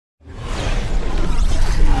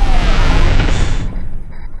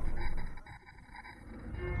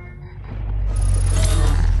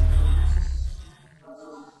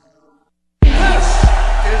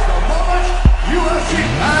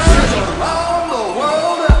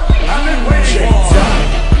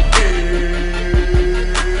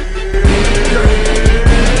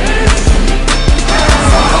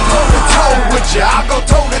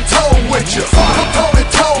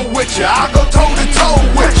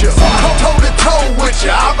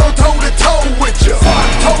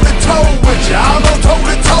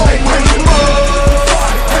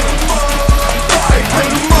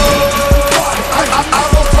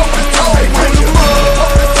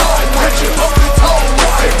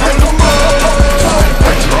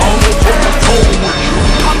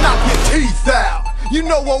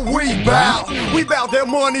bout. We bout that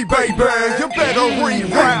money, baby. You better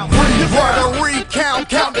reroute. You better recount.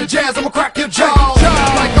 Count the jazz, I'ma crack your jaw.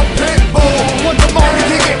 Like a pit bull. Want the money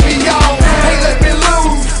to get me on. Hey, let me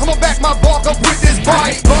loose. I'ma back my bark up with this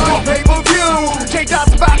bite. On pay-per-view.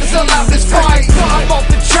 J-Dot's about to sell out this fight. I'm off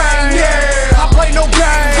the chain. Yeah, I play no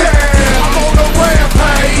game. Yeah, I'm on a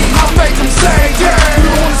rampage. I make them say, yeah. You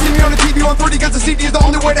don't wanna see me on the TV on 30 cause the CD is the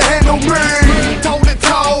only way to handle me. Toe to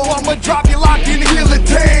toe, I'ma drop you locked in the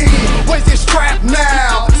guillotine. Where's your strap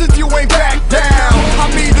now? Since you ain't back down,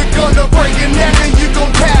 I'm either gonna break your neck and you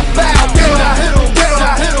gon' tap out. Get him, get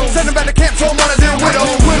him. Send him back to camp so I'm gonna deal with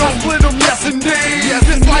him. Split him, yes indeed. Yes,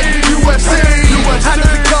 it's like the UFC. How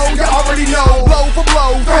does it go? You already know. Blow for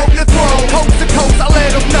blow, throw to throw, coast to coast. I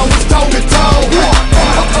let them know it's toe to toe.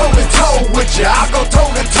 I'm toe to toe with ya. I go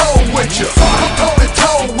toe to toe with ya. I'm toe to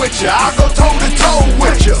toe with ya. I go toe to toe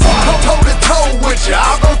with ya. I'm toe to toe with ya.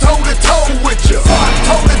 I go toe to toe with ya.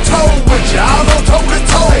 Toe to toe with ya. I go toe to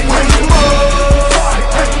toe with ya.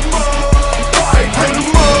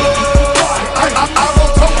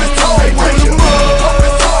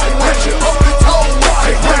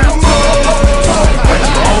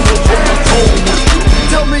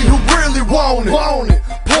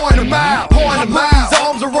 Point him out, his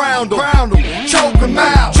arms around him, choke him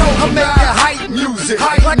out. I'm making hype music,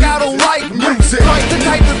 like I don't like music. The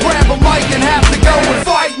type to grab a mic and have to go and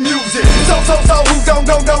fight music. So who gon'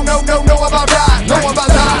 know about that?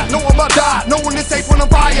 Know about that, knowing this ain't when I'm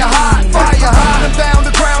fire hot. I'm down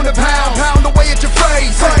to ground and pound away at your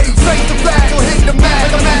face. Face the back, you'll hit the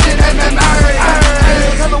mat, imagine MMA.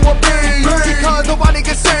 Tell them what be, because nobody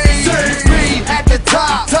can see me at the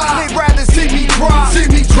top. They'd rather see me drop,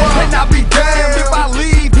 and I'll be damned if I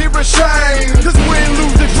leave here ashamed. Cause win,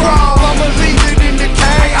 lose, or draw, I'ma leave it in the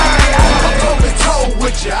game. I'm toe to toe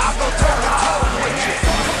with ya, I go toe to toe with ya.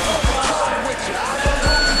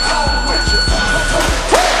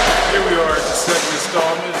 Here we are at the second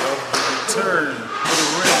installment of the return to the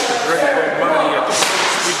ring for Great Bomani at the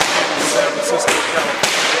first weekend in San Francisco, California.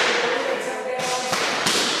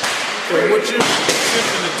 And what you're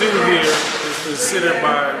attempting to do here is considered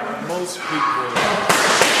by most people,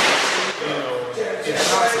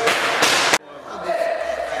 impossible.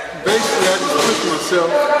 Basically, I just push myself.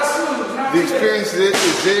 The experience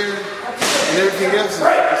is there, and everything else is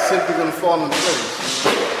simply going to fall into place.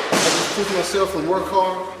 I just push myself and work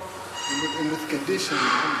hard, and with condition, I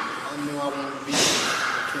know I want to be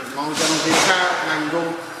there. As long as I don't get tired and I can go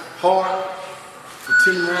hard for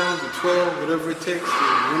 10 rounds or 12, whatever it takes to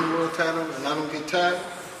win the world title, and I don't get tired,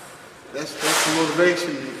 that's the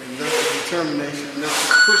motivation, and that's the determination, and that's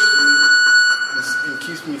what pushes me and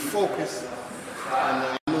keeps me focused. And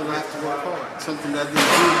I know that I have to work hard, something that I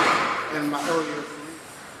didn't do in my earlier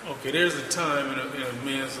career. Okay, there's a time in a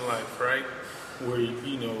man's life, right, where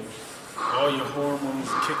all your hormones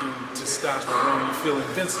are kicking testosterone, you feel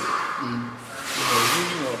invincible. You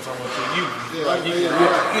know what I'm talking about, Yeah,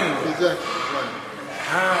 exactly. Right.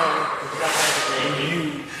 How do you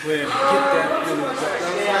plan to get that feeling back?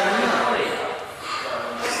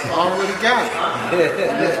 I already got it.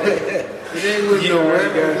 It ain't with nowhere.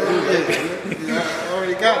 I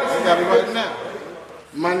already got it. I got it right now.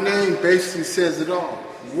 My name basically says it all.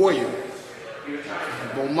 Warrior.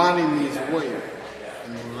 Bomani means warrior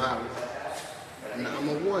in Malawi. And I'm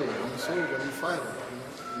a warrior. I'm a soldier. I'm a fighter.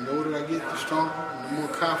 The older I get, the stronger and the more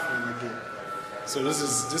confident I get. So this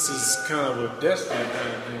is kind of a destiny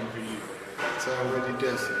kind of thing for you. It's already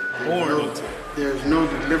destined. Born into it. There's no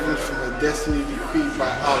deliverance from a destiny decreed by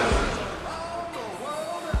Allah.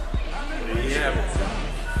 There you have it.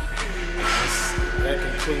 That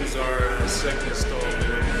concludes our second installment of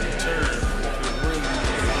Return to the Ring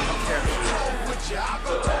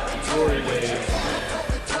capture Glory Days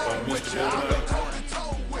by Mr. Bomani.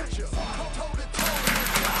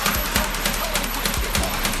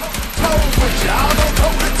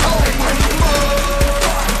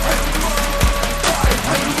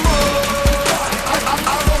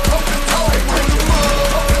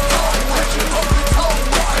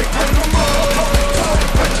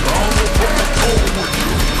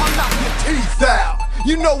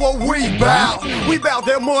 You know what we bout. We bout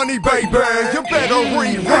that money, baby. You better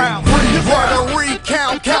reroute. You better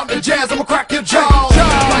recount. Count the jazz, I'ma crack your jaw.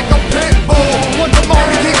 Like a pit bull.